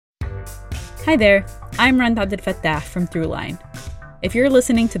Hi there, I'm Randa Abdel-Fattah from Throughline. If you're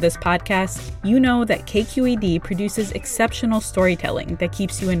listening to this podcast, you know that KQED produces exceptional storytelling that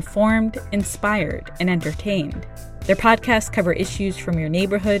keeps you informed, inspired, and entertained. Their podcasts cover issues from your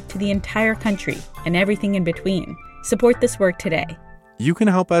neighborhood to the entire country and everything in between. Support this work today. You can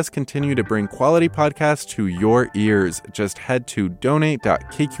help us continue to bring quality podcasts to your ears. Just head to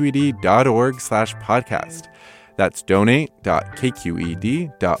donate.kqed.org/podcast. That's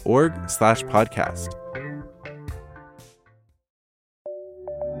donate.kqed.org/podcast.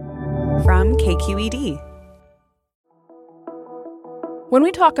 From KQED. When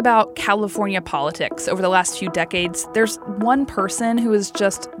we talk about California politics over the last few decades, there's one person who has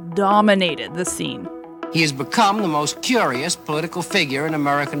just dominated the scene. He has become the most curious political figure in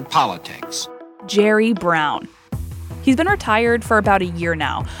American politics. Jerry Brown. He's been retired for about a year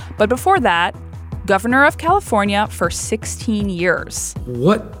now, but before that, governor of California for 16 years.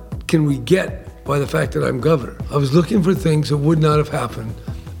 What can we get by the fact that I'm governor? I was looking for things that would not have happened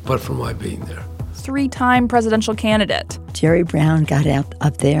but for my being there. 3-time presidential candidate. Jerry Brown got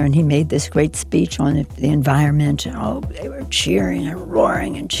up there and he made this great speech on the environment. Oh, they were cheering and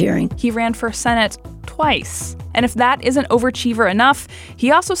roaring and cheering. He ran for Senate twice. And if that isn't overachiever enough,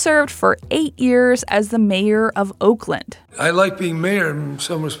 he also served for 8 years as the mayor of Oakland. I like being mayor in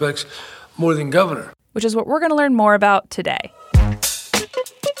some respects more than governor. Which is what we're going to learn more about today.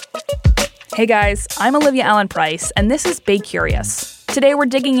 Hey guys, I'm Olivia Allen Price, and this is Bay Curious. Today we're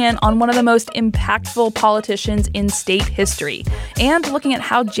digging in on one of the most impactful politicians in state history and looking at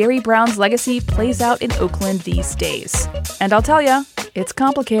how Jerry Brown's legacy plays out in Oakland these days. And I'll tell ya, it's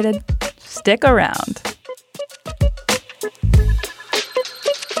complicated. Stick around.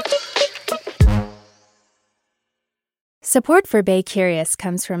 Support for Bay Curious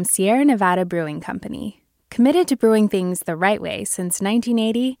comes from Sierra Nevada Brewing Company, committed to brewing things the right way since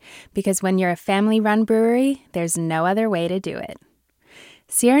 1980, because when you're a family-run brewery, there's no other way to do it.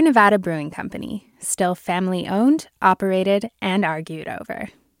 Sierra Nevada Brewing Company, still family-owned, operated, and argued over.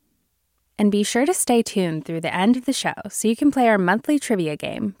 And be sure to stay tuned through the end of the show so you can play our monthly trivia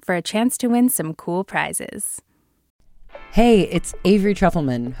game for a chance to win some cool prizes. Hey, it's Avery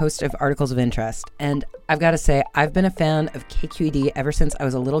Trufelman, host of Articles of Interest, and I've got to say, I've been a fan of KQED ever since I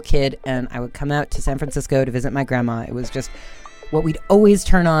was a little kid, and I would come out to San Francisco to visit my grandma. It was just what we'd always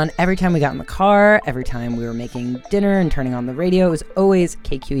turn on every time we got in the car, every time we were making dinner and turning on the radio. It was always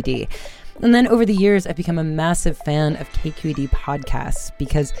KQED. And then over the years, I've become a massive fan of KQED podcasts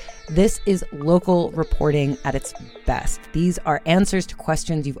because this is local reporting at its best. These are answers to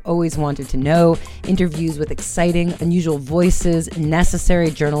questions you've always wanted to know, interviews with exciting, unusual voices,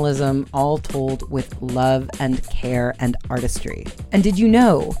 necessary journalism, all told with love and care and artistry. And did you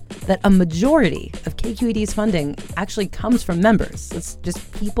know that a majority of KQED's funding actually comes from members? It's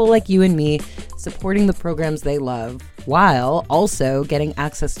just people like you and me supporting the programs they love, while also getting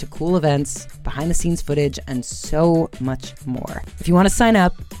access to cool events, behind-the-scenes footage, and so much more. If you want to sign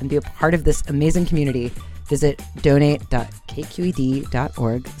up and be a part of this amazing community, visit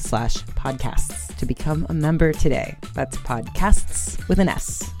donate.kqed.org/podcasts to become a member today. That's podcasts with an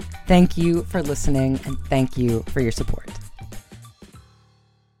S. Thank you for listening, and thank you for your support.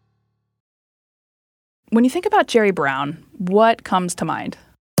 When you think about Jerry Brown, what comes to mind?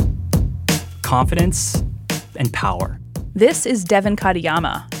 Confidence and power. This is Devin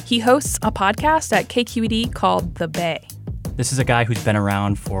Katayama. He hosts a podcast at KQED called The Bay. This is a guy who's been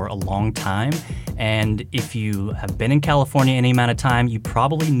around for a long time, and if you have been in California any amount of time, you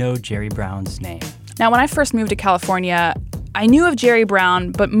probably know Jerry Brown's name. Now, when I first moved to California, I knew of Jerry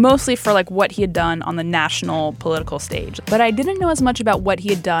Brown, but mostly for what he had done on the national political stage. But I didn't know as much about what he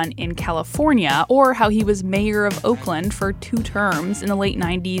had done in California or how he was mayor of Oakland for 2 terms in the late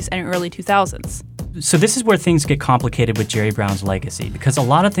 90s and early 2000s. So this is where things get complicated with Jerry Brown's legacy, because a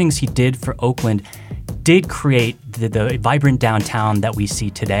lot of things he did for Oakland did create the vibrant downtown that we see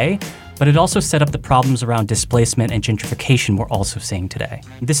today, but it also set up the problems around displacement and gentrification we're also seeing today.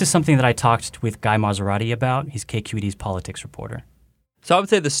 This is something that I talked with Guy Maserati about. He's KQED's politics reporter. So I would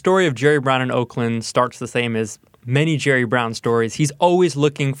say the story of Jerry Brown in Oakland starts the same as many Jerry Brown stories. He's always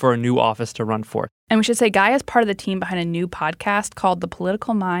looking for a new office to run for. And we should say Guy is part of the team behind a new podcast called The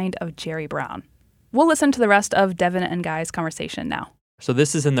Political Mind of Jerry Brown. We'll listen to the rest of Devin and Guy's conversation now. So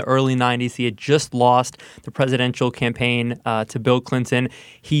this is in the early 90s. He had just lost the presidential campaign to Bill Clinton.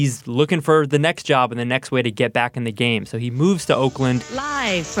 He's looking for the next job and the next way to get back in the game. So he moves to Oakland.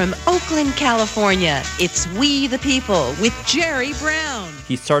 Live from Oakland, California, it's We the People with Jerry Brown.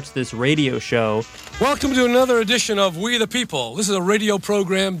 He starts this radio show. Welcome to another edition of We the People. This is a radio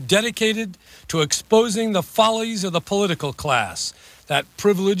program dedicated to exposing the follies of the political class. that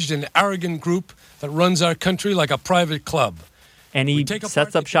privileged and arrogant group that runs our country like a private club. And he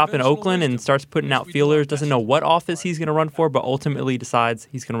sets up shop in Oakland and starts putting out feelers, doesn't know what office he's going to run for, but ultimately decides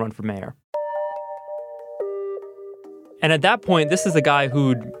he's going to run for mayor. And at that point, this is a guy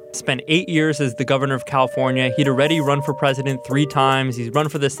who'd spent 8 years as the governor of California. He'd already run for president 3 times. He's run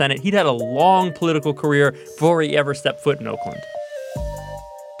for the Senate. He'd had a long political career before he ever stepped foot in Oakland.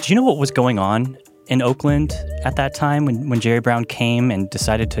 Do you know what was going on in Oakland at that time when Jerry Brown came and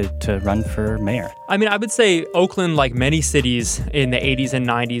decided to run for mayor? I mean, I would say Oakland, like many cities in the 80s and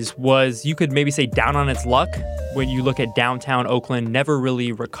 90s, was, you could maybe say, down on its luck. When you look at downtown Oakland, never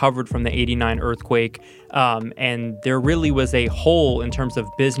really recovered from the 89 earthquake. And there really was a hole in terms of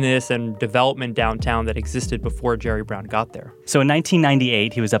business and development downtown that existed before Jerry Brown got there. So in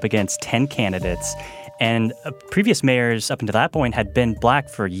 1998, he was up against 10 candidates. And previous mayors up until that point had been black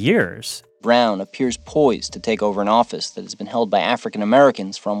for years. Brown appears poised to take over an office that has been held by African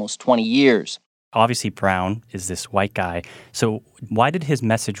Americans for almost 20 years. Obviously, Brown is this white guy. So why did his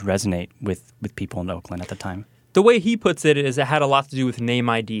message resonate with people in Oakland at the time? The way he puts it is it had a lot to do with name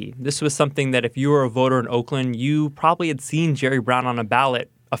ID. This was something that if you were a voter in Oakland, you probably had seen Jerry Brown on a ballot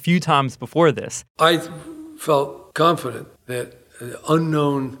a few times before this. I felt confident that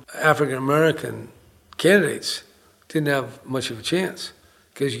unknown African American candidates didn't have much of a chance,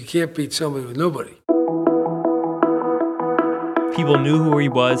 because you can't beat somebody with nobody. People knew who he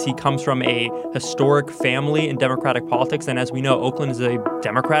was. He comes from a historic family in Democratic politics, and as we know, Oakland is a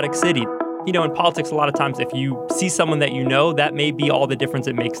Democratic city. You know, in politics, a lot of times, if you see someone that you know, that may be all the difference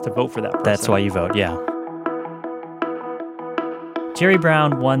it makes to vote for that person. That's why you vote, yeah. Jerry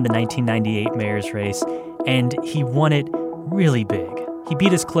Brown won the 1998 mayor's race, and he won it really big. He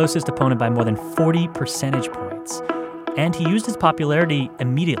beat his closest opponent by more than 40 percentage points. And he used his popularity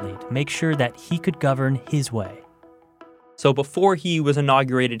immediately to make sure that he could govern his way. So before he was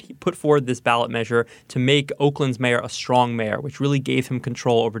inaugurated, he put forward this ballot measure to make Oakland's mayor a strong mayor, which really gave him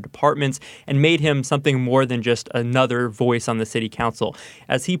control over departments and made him something more than just another voice on the city council.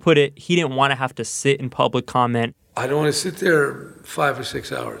 As he put it, he didn't want to have to sit in public comment. I don't want to sit there 5 or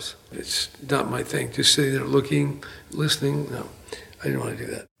 6 hours. It's not my thing. Just sitting there looking, listening. No, I didn't want to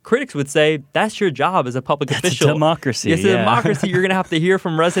do that. Critics would say that's your job as a public official. It's a democracy. It's a democracy. You're going to have to hear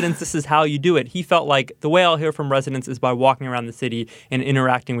from residents. This is how you do it. He felt like the way I'll hear from residents is by walking around the city and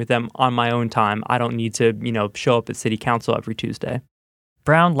interacting with them on my own time. I don't need to, show up at city council every Tuesday.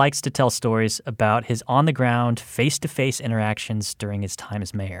 Brown likes to tell stories about his on-the-ground, face-to-face interactions during his time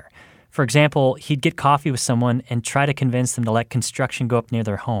as mayor. For example, he'd get coffee with someone and try to convince them to let construction go up near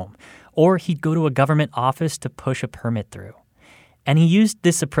their home. Or he'd go to a government office to push a permit through. And he used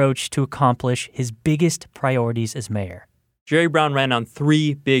this approach to accomplish his biggest priorities as mayor. Jerry Brown ran on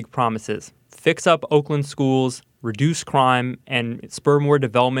 3 big promises: fix up Oakland schools, reduce crime, and spur more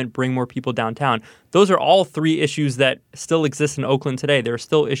development, bring more people downtown. Those are all 3 issues that still exist in Oakland today. There are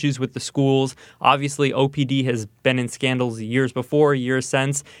still issues with the schools. Obviously, OPD has been in scandals years before, years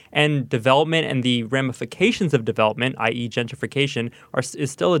since, and development and the ramifications of development, i.e. gentrification, is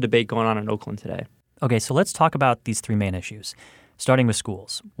still a debate going on in Oakland today. Okay, so let's talk about these 3 main issues. Starting with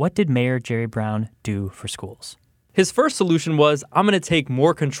schools. What did Mayor Jerry Brown do for schools? His first solution was, I'm going to take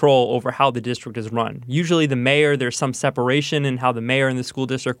more control over how the district is run. Usually the mayor, there's some separation in how the mayor and the school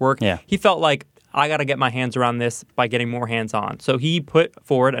district work. Yeah. He felt like, I got to get my hands around this by getting more hands on. So he put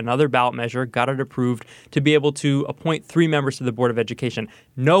forward another ballot measure, got it approved, to be able to appoint 3 members to the Board of Education.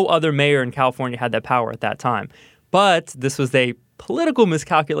 No other mayor in California had that power at that time. But this was a political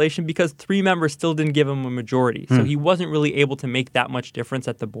miscalculation because 3 members still didn't give him a majority. So he wasn't really able to make that much difference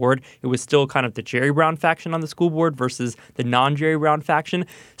at the board. It was still kind of the Jerry Brown faction on the school board versus the non-Jerry Brown faction.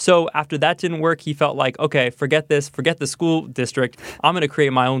 So after that didn't work, he felt like, okay, forget this, forget the school district. I'm going to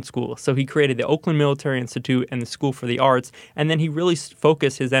create my own school. So he created the Oakland Military Institute and the School for the Arts. And then he really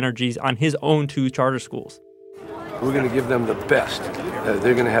focused his energies on his own 2 charter schools. We're going to give them the best.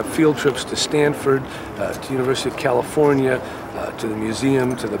 They're going to have field trips to Stanford, to University of California, to the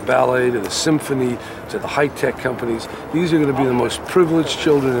museum, to the ballet, to the symphony, to the high-tech companies. These are going to be the most privileged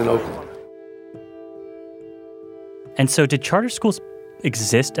children in Oakland. And so did charter schools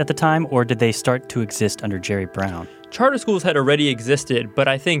exist at the time, or did they start to exist under Jerry Brown? Charter schools had already existed, but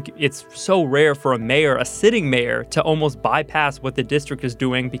I think it's so rare for a mayor, a sitting mayor, to almost bypass what the district is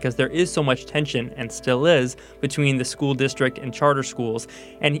doing because there is so much tension, and still is, between the school district and charter schools.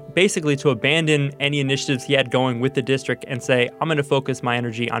 And basically to abandon any initiatives he had going with the district and say, I'm going to focus my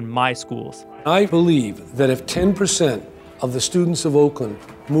energy on my schools. I believe that if 10% of the students of Oakland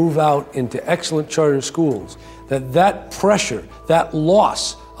move out into excellent charter schools, that pressure, that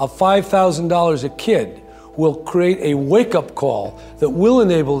loss of $5,000 a kid will create a wake-up call that will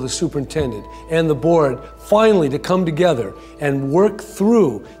enable the superintendent and the board finally to come together and work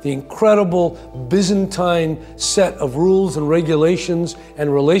through the incredible Byzantine set of rules and regulations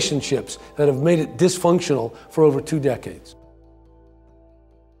and relationships that have made it dysfunctional for over 2 decades.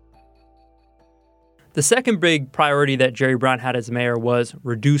 The second big priority that Jerry Brown had as mayor was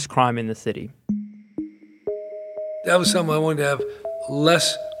reduce crime in the city. That was something I wanted to have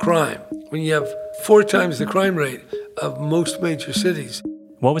less crime. When you have 4 times the crime rate of most major cities.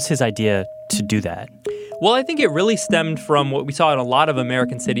 What was his idea to do that? Well, I think it really stemmed from what we saw in a lot of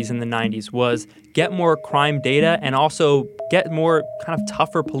American cities in the 90s was get more crime data and also get more kind of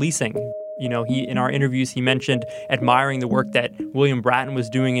tougher policing. You know, in our interviews, he mentioned admiring the work that William Bratton was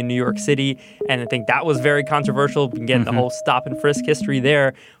doing in New York City. And I think that was very controversial, again, the whole stop and frisk history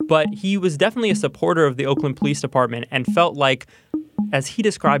there. But he was definitely a supporter of the Oakland Police Department and felt like, as he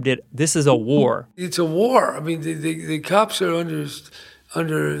described it, this is a war. It's a war. I mean, the cops are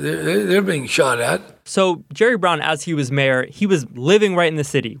they're being shot at. So Jerry Brown, as he was mayor, he was living right in the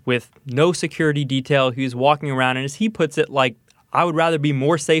city with no security detail. He was walking around, and as he puts it, like, I would rather be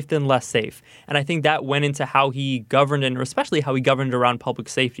more safe than less safe. And I think that went into how he governed and especially how he governed around public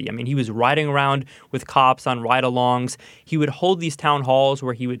safety. I mean, he was riding around with cops on ride-alongs. He would hold these town halls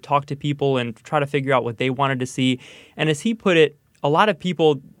where he would talk to people and try to figure out what they wanted to see. And as he put it, a lot of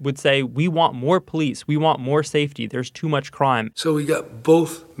people would say, we want more police. We want more safety. There's too much crime. So we got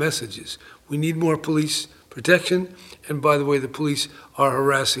both messages. We need more police protection. And by the way, the police are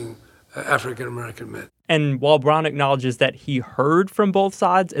harassing African-American men. And while Brown acknowledges that he heard from both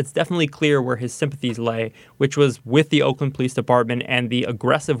sides, it's definitely clear where his sympathies lay, which was with the Oakland Police Department and the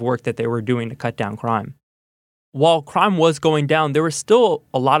aggressive work that they were doing to cut down crime. While crime was going down, there were still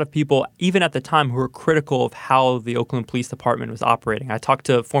a lot of people, even at the time, who were critical of how the Oakland Police Department was operating. I talked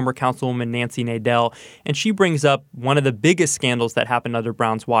to former Councilwoman Nancy Nadell, and she brings up one of the biggest scandals that happened under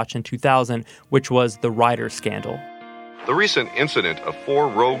Brown's watch in 2000, which was the Riders scandal. The recent incident of 4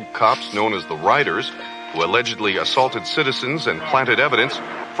 rogue cops known as the Riders, who allegedly assaulted citizens and planted evidence,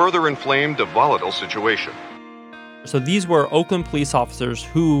 further inflamed a volatile situation. So these were Oakland police officers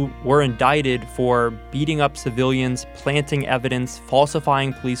who were indicted for beating up civilians, planting evidence,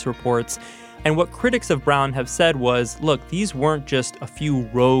 falsifying police reports. And what critics of Brown have said was, look, these weren't just a few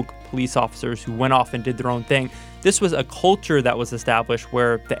rogue police officers who went off and did their own thing. This was a culture that was established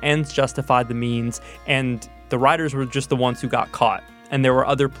where the ends justified the means, and the Riders were just the ones who got caught. And there were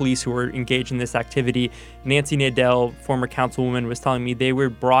other police who were engaged in this activity. Nancy Nadell, former councilwoman, was telling me they were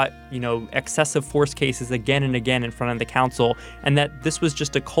brought, excessive force cases again and again in front of the council, and that this was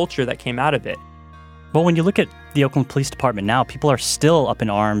just a culture that came out of it. Well, when you look at the Oakland Police Department now, people are still up in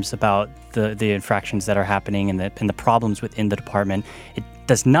arms about the infractions that are happening and the problems within the department. It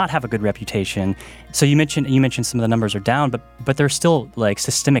does not have a good reputation. So you mentioned some of the numbers are down, but there's still like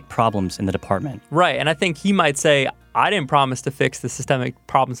systemic problems in the department. Right, and I think he might say, I didn't promise to fix the systemic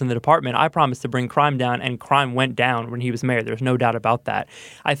problems in the department. I promised to bring crime down, and crime went down when he was mayor. There's no doubt about that.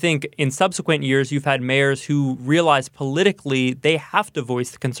 I think in subsequent years, you've had mayors who realize politically they have to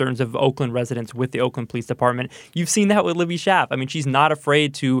voice the concerns of Oakland residents with the Oakland Police Department. You've seen that with Libby Schaaf. I mean, she's not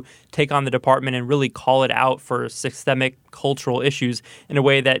afraid to take on the department and really call it out for systemic cultural issues in a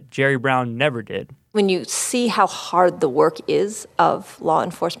way that Jerry Brown never did. When you see how hard the work is of law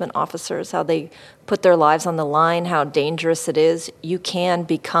enforcement officers, how they put their lives on the line, how dangerous it is, you can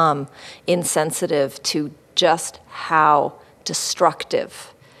become insensitive to just how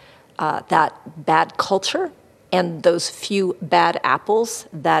destructive that bad culture and those few bad apples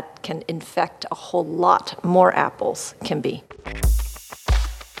that can infect a whole lot more apples can be.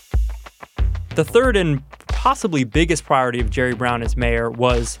 The third and possibly biggest priority of Jerry Brown as mayor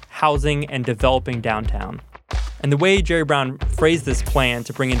was housing and developing downtown. And the way Jerry Brown phrased this plan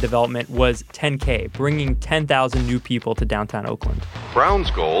to bring in development was 10K, bringing 10,000 new people to downtown Oakland. Brown's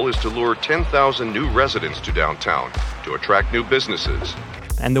goal is to lure 10,000 new residents to downtown to attract new businesses.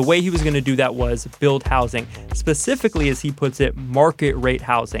 And the way he was going to do that was build housing, specifically, as he puts it, market rate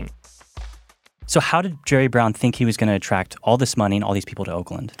housing. So how did Jerry Brown think he was going to attract all this money and all these people to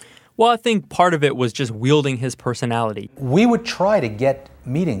Oakland? Well, I think part of it was just wielding his personality. We would try to get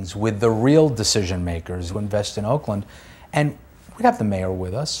meetings with the real decision makers who invest in Oakland, and we'd have the mayor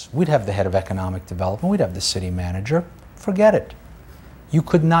with us, we'd have the head of economic development, we'd have the city manager. Forget it. You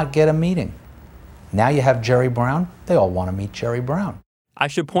could not get a meeting. Now you have Jerry Brown, they all want to meet Jerry Brown. I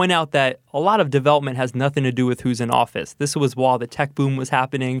should point out that a lot of development has nothing to do with who's in office. This was while the tech boom was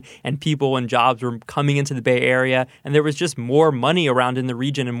happening and people and jobs were coming into the Bay Area, and there was just more money around in the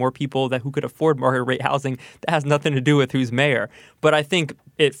region and more people who could afford market rate housing. That has nothing to do with who's mayor. But I think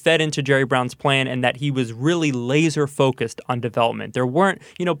it fed into Jerry Brown's plan and that he was really laser focused on development. There weren't,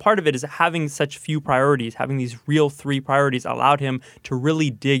 part of it is having such few priorities, having these real 3 priorities allowed him to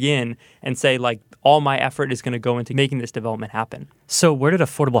really dig in and say, all my effort is going to go into making this development happen. So where did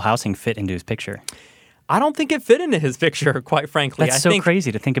affordable housing fit into his picture? I don't think it fit into his picture, quite frankly. That's so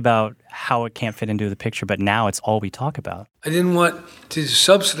crazy to think about how it can't fit into the picture, but now it's all we talk about. I didn't want to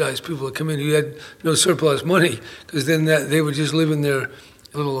subsidize people to come in who had no surplus money, because then they would just live in their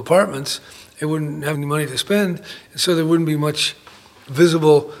little apartments. They wouldn't have any money to spend, and so there wouldn't be much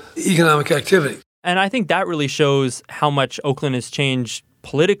visible economic activity. And I think that really shows how much Oakland has changed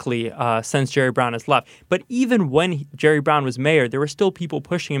politically since Jerry Brown has left. But even when Jerry Brown was mayor, there were still people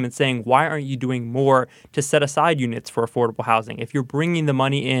pushing him and saying, why aren't you doing more to set aside units for affordable housing? If you're bringing the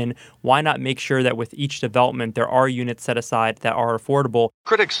money in, why not make sure that with each development there are units set aside that are affordable?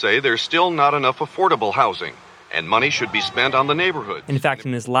 Critics say there's still not enough affordable housing, and money should be spent on the neighborhood. In fact,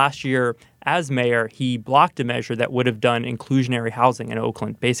 in his last year as mayor, he blocked a measure that would have done inclusionary housing in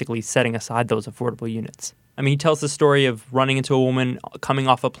Oakland, basically setting aside those affordable units. I mean, he tells the story of running into a woman coming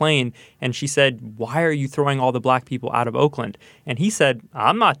off a plane, and she said, why are you throwing all the black people out of Oakland? And he said,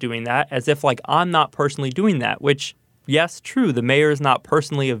 I'm not doing that, as if I'm not personally doing that, which, yes, true, the mayor is not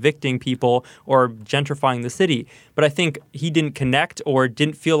personally evicting people or gentrifying the city. But I think he didn't connect or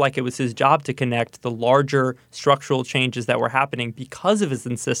didn't feel like it was his job to connect the larger structural changes that were happening because of his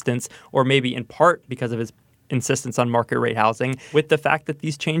insistence, or maybe in part because of his insistence on market rate housing, with the fact that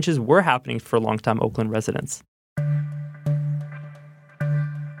these changes were happening for longtime Oakland residents.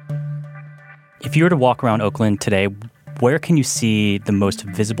 If you were to walk around Oakland today, where can you see the most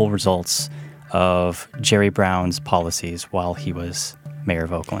visible results of Jerry Brown's policies while he was mayor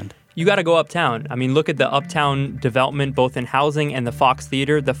of Oakland? You got to go uptown. I mean, look at the uptown development, both in housing and the Fox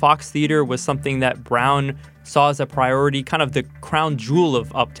Theater. The Fox Theater was something that Brown saw as a priority, kind of the crown jewel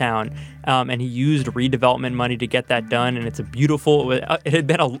of uptown. And he used redevelopment money to get that done. And it had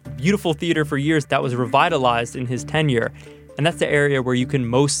been a beautiful theater for years that was revitalized in his tenure. And that's the area where you can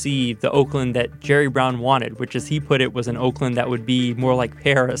most see the Oakland that Jerry Brown wanted, which, as he put it, was an Oakland that would be more like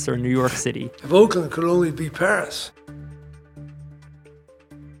Paris or New York City. If Oakland could only be Paris.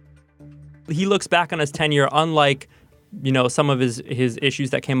 He looks back on his tenure, unlike some of his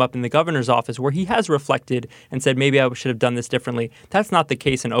issues that came up in the governor's office, where he has reflected and said, maybe I should have done this differently. That's not the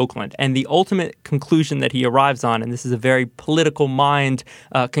case in Oakland. And the ultimate conclusion that he arrives on, and this is a very political mind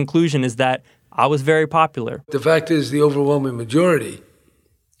conclusion, is that I was very popular. The fact is, the overwhelming majority,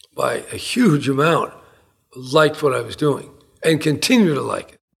 by a huge amount, liked what I was doing and continue to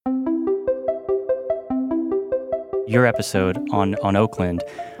like it. Your episode on Oakland,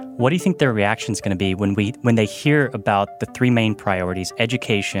 what do you think their reaction is going to be when they hear about the 3 main priorities,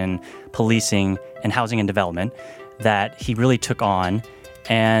 education, policing, and housing and development, that he really took on,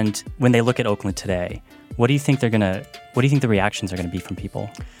 and when they look at Oakland today? What do you think the reactions are going to be from people?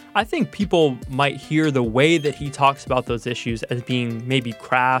 I think people might hear the way that he talks about those issues as being maybe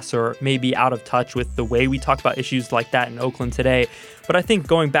crass or maybe out of touch with the way we talk about issues like that in Oakland today. But I think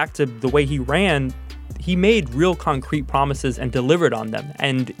going back to the way he ran, he made real concrete promises and delivered on them.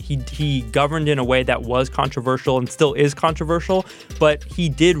 And he governed in a way that was controversial and still is controversial, but he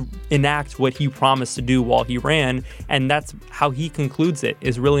did enact what he promised to do while he ran. And that's how he concludes it,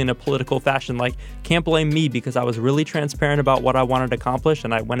 is really in a political fashion. Can't blame me because I was really transparent about what I wanted to accomplish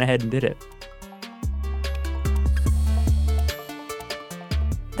and I went ahead and did it.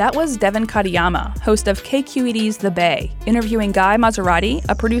 That was Devin Katayama, host of KQED's The Bay, interviewing Guy Maserati,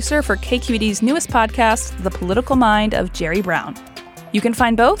 a producer for KQED's newest podcast, The Political Mind of Jerry Brown. You can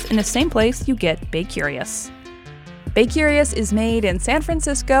find both in the same place you get Bay Curious. Bay Curious is made in San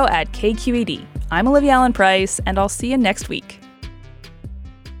Francisco at KQED. I'm Olivia Allen Price, and I'll see you next week.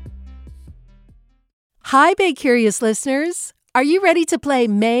 Hi, Bay Curious listeners. Are you ready to play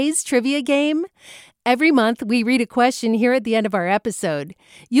May's Trivia Game? Every month, we read a question here at the end of our episode.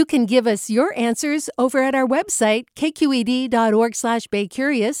 You can give us your answers over at our website,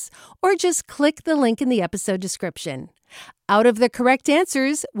 kqed.org/baycurious, or just click the link in the episode description. Out of the correct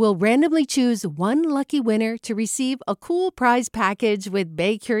answers, we'll randomly choose one lucky winner to receive a cool prize package with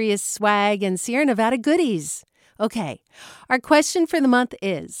Bay Curious swag and Sierra Nevada goodies. Okay, our question for the month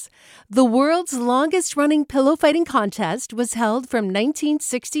is, the world's longest-running pillow fighting contest was held from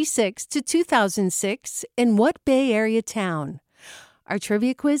 1966 to 2006 in what Bay Area town? Our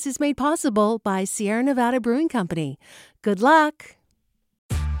trivia quiz is made possible by Sierra Nevada Brewing Company. Good luck!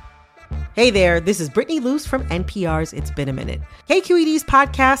 Hey there, this is Brittany Luce from NPR's It's Been a Minute. KQED's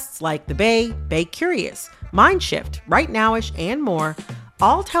podcasts like The Bay, Bay Curious, Mind Shift, Right Nowish, and more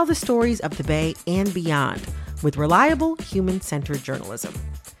all tell the stories of the Bay and beyond with reliable, human-centered journalism.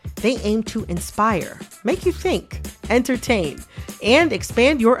 They aim to inspire, make you think, entertain, and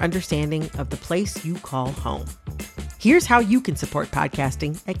expand your understanding of the place you call home. Here's how you can support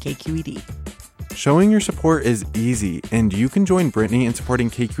podcasting at KQED. Showing your support is easy, and you can join Brittany in supporting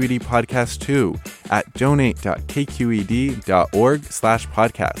KQED Podcast too at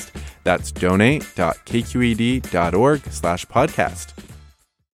donate.kqed.org/podcast. That's donate.kqed.org/podcast.